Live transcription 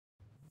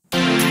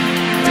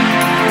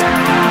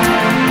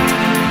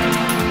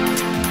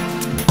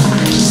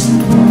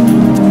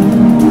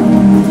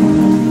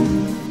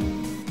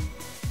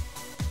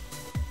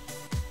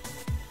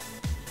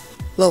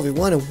Hello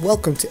everyone and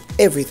welcome to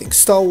Everything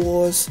Star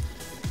Wars.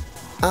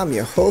 I'm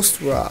your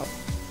host Rob.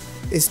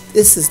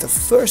 This is the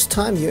first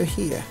time you're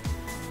here.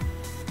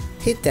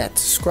 Hit that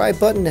subscribe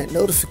button, that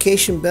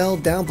notification bell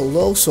down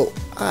below so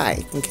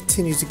I can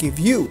continue to give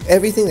you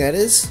everything that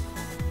is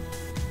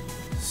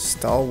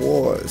Star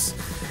Wars.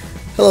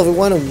 Hello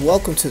everyone and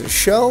welcome to the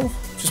show.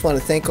 Just want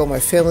to thank all my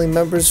family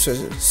members for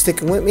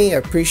sticking with me. I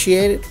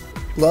appreciate it.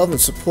 Love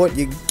and support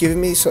you've given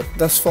me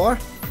thus far.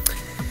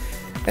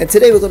 And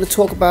today we're going to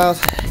talk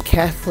about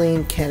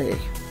Kathleen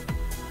Kennedy.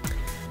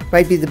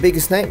 Might be the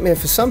biggest nightmare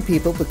for some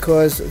people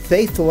because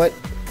they thought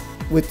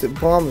with the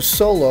bomb of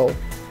Solo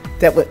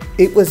that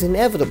it was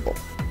inevitable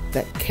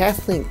that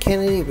Kathleen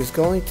Kennedy was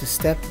going to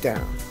step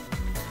down.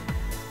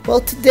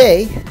 Well,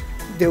 today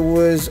there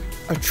was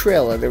a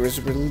trailer. There was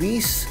a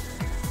release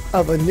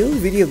of a new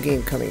video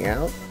game coming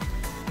out.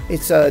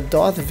 It's a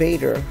Darth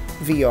Vader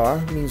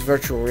VR, means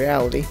virtual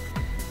reality.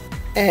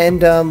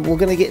 And we're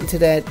going to get into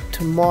that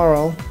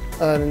tomorrow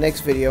in the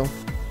next video.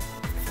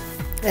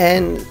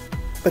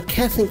 But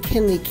Kathleen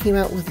Kennedy came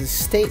out with a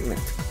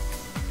statement.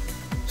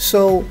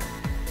 So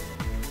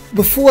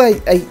before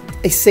I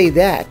say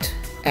that,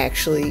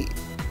 actually,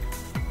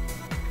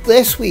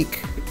 last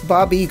week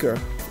Bob Iger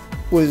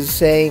was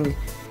saying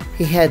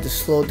he had to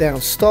slow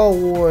down Star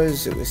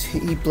Wars.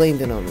 He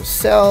blamed it on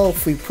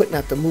himself. We putting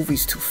out the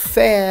movies too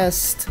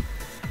fast.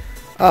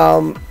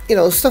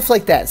 Stuff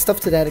like that,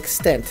 stuff to that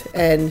extent.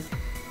 And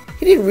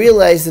he didn't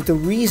realize that the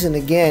reason,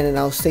 again, and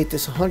I'll state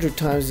this 100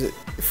 times,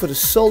 for the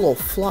Solo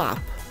flop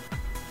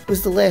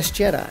was The Last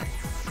Jedi.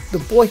 The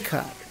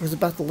boycott was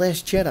about The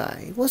Last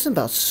Jedi. It wasn't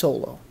about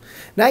Solo.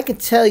 Now I can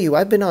tell you,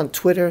 I've been on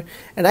Twitter,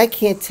 and I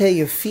can't tell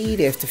you feed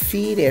after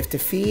feed after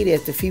feed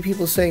after feed,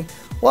 people saying,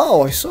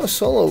 wow, I saw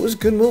Solo, it was a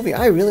good movie,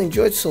 I really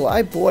enjoyed Solo,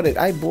 I bought it.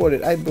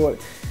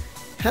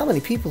 How many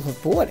people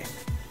have bought it?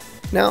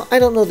 Now, I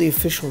don't know the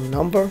official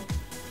number,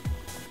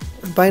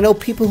 but I know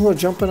people who are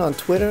jumping on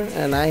Twitter,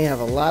 and I have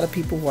a lot of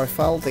people who I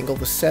follow, I think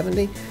over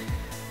 70.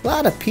 A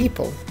lot of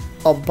people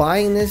are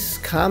buying this,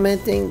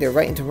 commenting, they're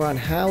writing to Ron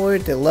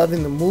Howard, they're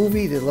loving the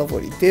movie, they love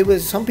what he did with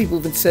it. Some people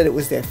even said it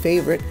was their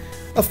favorite.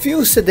 A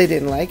few said they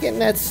didn't like it, and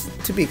that's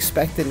to be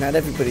expected, not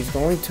everybody's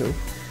going to.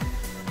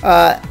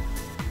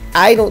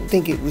 I don't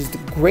think it was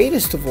the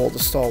greatest of all the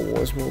Star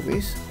Wars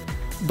movies,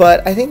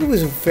 but I think it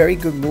was a very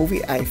good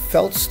movie. I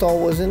felt Star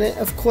Wars in it.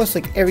 Of course,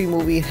 like every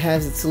movie, it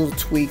has its little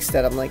tweaks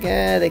that I'm like,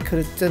 they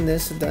could have done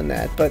this and done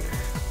that. But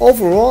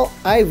overall,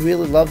 I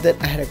really loved it.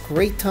 I had a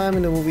great time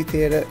in the movie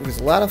theater. It was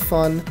a lot of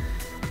fun.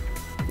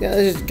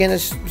 Again,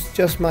 it's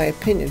just my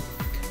opinion.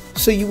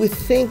 So you would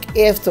think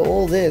after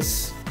all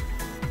this,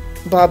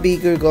 Bob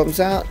Iger comes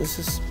out and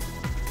says,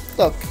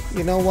 look,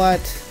 you know what?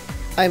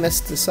 I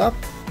messed this up.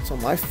 It's all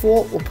my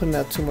fault. We're putting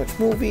out too much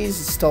movies.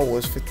 It's Star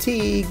Wars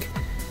fatigue.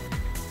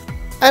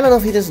 I don't know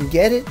if he doesn't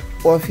get it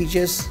or if he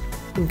just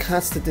in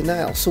constant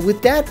denial. So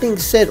with that being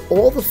said,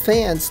 all the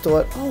fans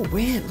thought, oh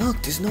man,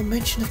 look, there's no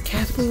mention of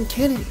Kathleen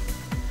Kennedy.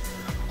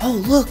 Oh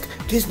look,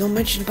 there's no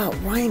mention about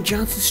Rian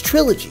Johnson's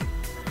trilogy.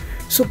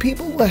 So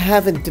people were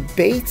having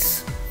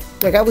debates.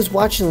 Like I was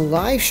watching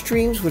live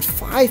streams with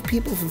 5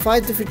 people from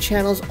 5 different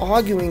channels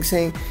arguing,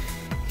 saying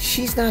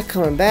she's not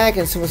coming back,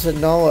 and someone said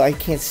no, I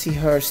can't see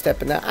her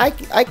stepping down.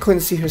 I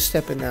couldn't see her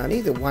stepping down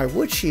either. Why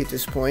would she at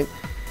this point?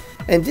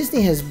 And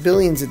Disney has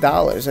billions of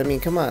dollars. I mean,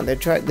 come on,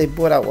 they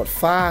bought out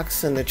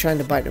Fox, and they're trying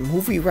to buy the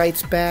movie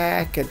rights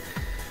back, and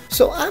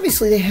so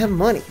obviously they have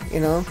money, you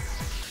know.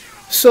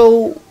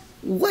 So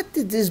what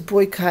did this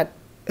boycott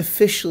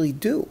officially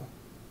do?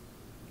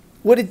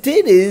 What it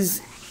did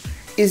is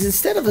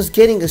instead of us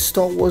getting a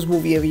Star Wars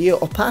movie every year,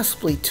 or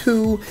possibly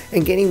 2,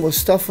 and getting more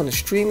stuff on the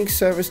streaming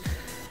service,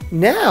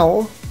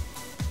 now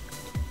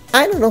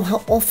I don't know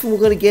how often we're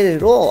going to get it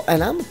at all,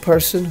 and I'm a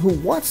person who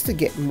wants to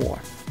get more.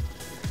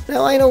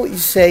 Now, I know what you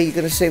say. You're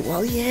going to say,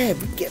 well, yeah, we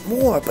can get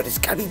more, but it's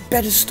got to be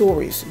better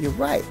stories. You're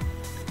right.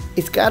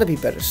 It's got to be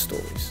better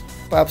stories.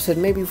 Bob said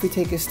maybe if we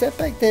take a step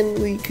back,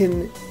 then we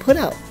can put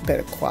out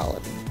better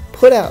quality,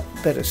 put out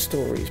better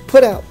stories,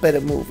 put out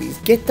better movies,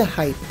 get the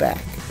hype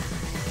back.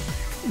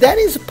 That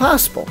is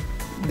possible.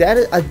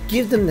 I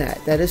give them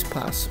that. That is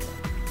possible.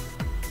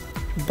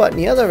 But on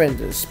the other end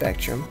of the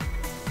spectrum,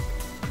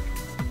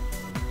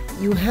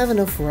 you have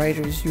enough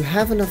writers, you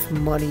have enough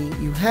money,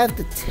 you have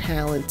the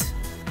talent.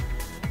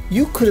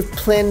 You could have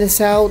planned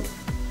this out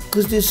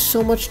because there's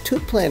so much to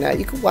plan out.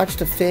 You could watch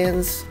the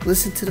fans,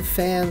 listen to the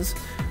fans,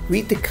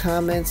 read the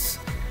comments,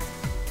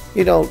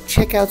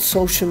 check out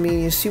social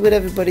media, see what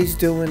everybody's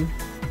doing.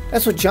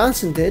 That's what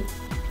Johnson did,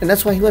 and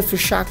that's why he went for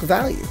shock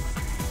value.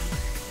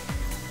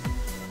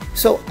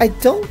 So I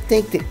don't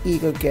think that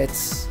Iger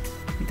gets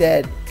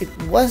that it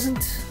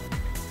wasn't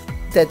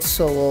that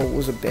Solo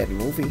was a bad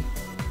movie.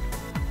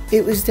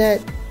 It was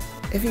that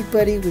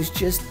everybody was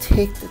just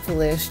ticked at The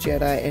Last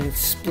Jedi, and it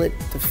split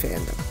the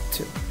fandom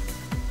too.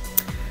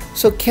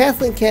 So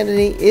Kathleen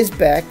Kennedy is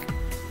back,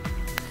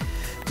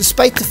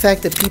 despite the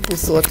fact that people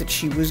thought that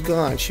she was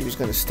gone. She was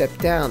going to step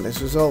down. This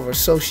was over.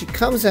 So she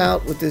comes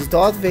out with this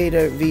Darth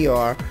Vader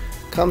VR,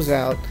 comes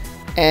out,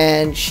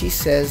 And she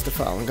says the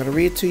following. I'm going to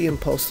read it to you and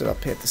post it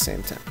up here at the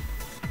same time.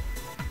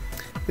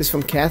 This is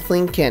from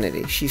Kathleen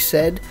Kennedy. She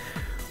said,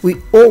 "We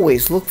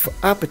always look for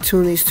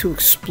opportunities to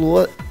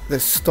explore the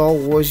Star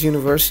Wars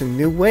universe in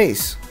new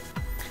ways.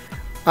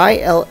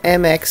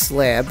 ILMX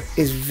Lab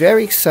is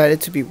very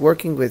excited to be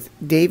working with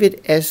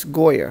David S.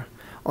 Goyer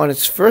on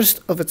its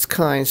first of its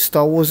kind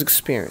Star Wars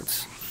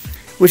experience,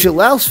 which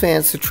allows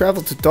fans to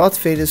travel to Darth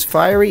Vader's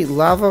fiery,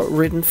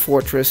 lava-ridden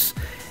fortress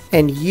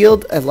and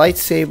yield a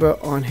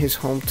lightsaber on his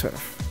home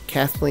turf."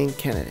 Kathleen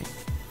Kennedy.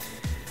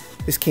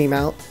 This came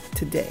out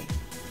today.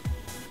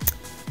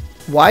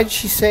 Why did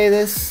she say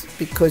this?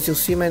 Because you'll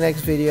see in my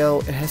next video.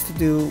 It has to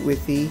do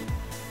with the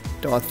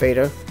Darth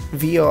Vader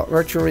VR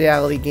virtual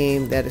reality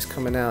game that is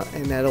coming out,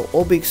 and that'll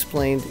all be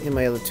explained in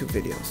my other two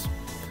videos.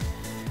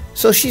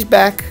 So she's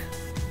back.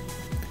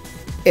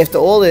 After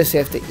all this,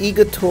 after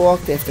Iger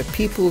talked, after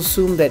people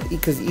assumed that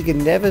because Iger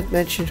never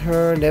mentioned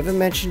her, never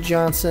mentioned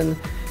Johnson,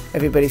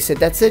 everybody said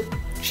that's it.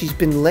 She's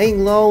been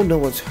laying low. No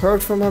one's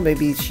heard from her.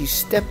 Maybe she's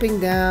stepping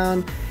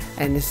down,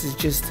 and this is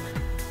just,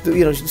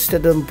 you know,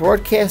 instead of them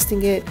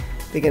broadcasting it,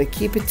 they're gonna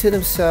keep it to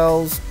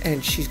themselves,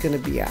 and she's gonna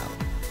be out.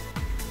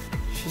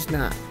 She's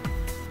not.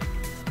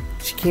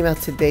 She came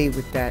out today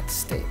with that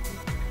statement.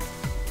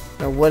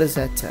 Now, what does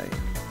that tell you?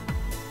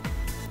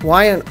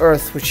 Why on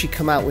earth would she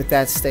come out with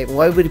that statement?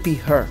 Why would it be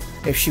her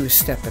if she was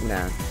stepping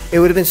down? It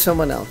would have been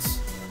someone else.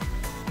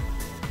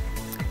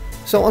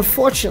 So,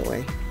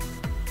 unfortunately,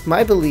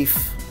 my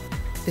belief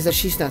is that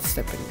she's not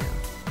stepping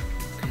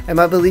down. And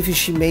my belief is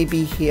she may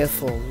be here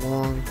for a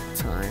long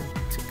time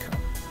to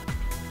come.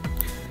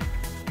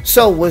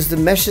 So, was the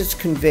message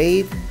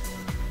conveyed?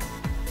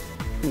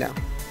 No.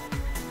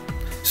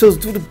 So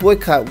through the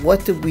boycott,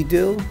 what did we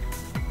do?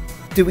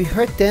 Did we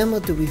hurt them or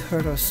did we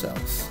hurt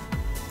ourselves?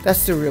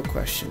 That's the real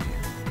question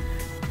here.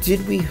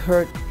 Did we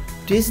hurt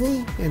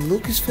Disney and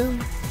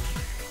Lucasfilm?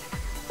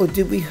 Or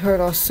did we hurt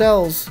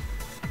ourselves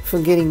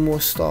from getting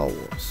more Star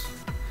Wars?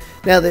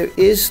 Now there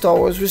is Star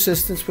Wars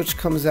Resistance, which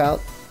comes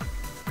out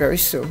very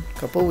soon, a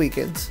couple of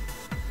weekends.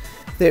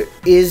 There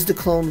is the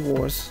Clone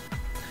Wars.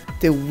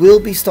 There will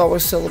be Star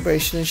Wars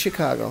Celebration in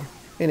Chicago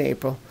in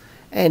April.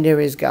 And there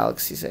is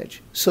Galaxy's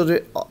Edge. So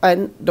there,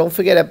 and don't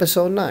forget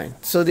Episode 9.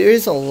 So there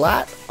is a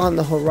lot on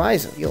the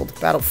horizon. You know,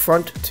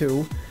 Battlefront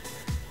 2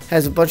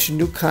 has a bunch of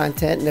new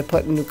content, and they're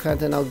putting new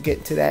content. I'll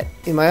get to that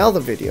in my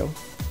other video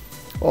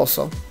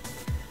also.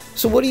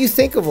 So what do you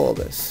think of all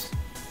this?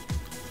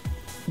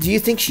 Do you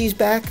think she's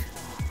back?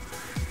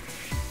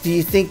 Do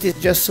you think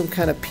there's just some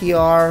kind of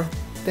PR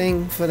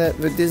thing for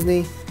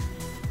Disney?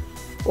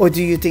 Or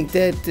do you think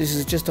that this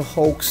is just a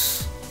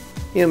hoax?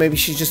 You know, maybe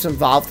she's just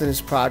involved in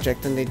this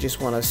project and they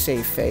just want to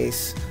save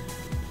face.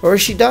 Or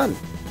is she done?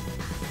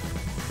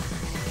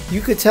 You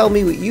could tell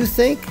me what you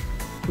think.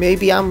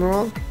 Maybe I'm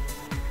wrong.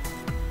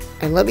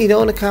 And let me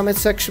know in the comment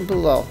section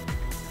below.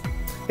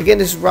 Again,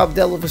 this is Rob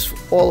Delavis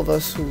for all of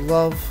us who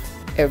love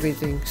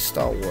everything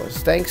Star Wars.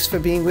 Thanks for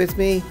being with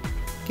me.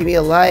 Give me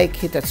a like,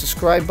 hit that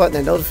subscribe button,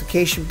 that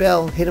notification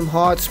bell, hit them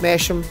hard,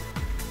 smash them.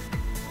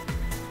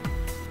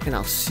 And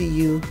I'll see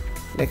you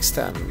next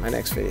time in my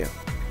next video.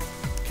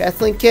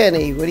 Kathleen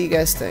Kennedy, what do you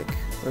guys think?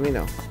 Let me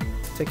know.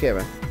 Take care,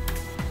 man.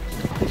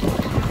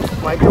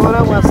 My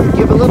daughter wants to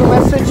give a little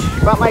message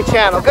about my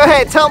channel. Go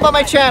ahead, tell them about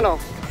my channel.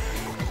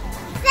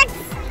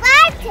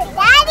 Subscribe to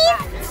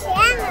Daddy's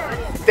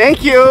channel.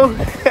 Thank you.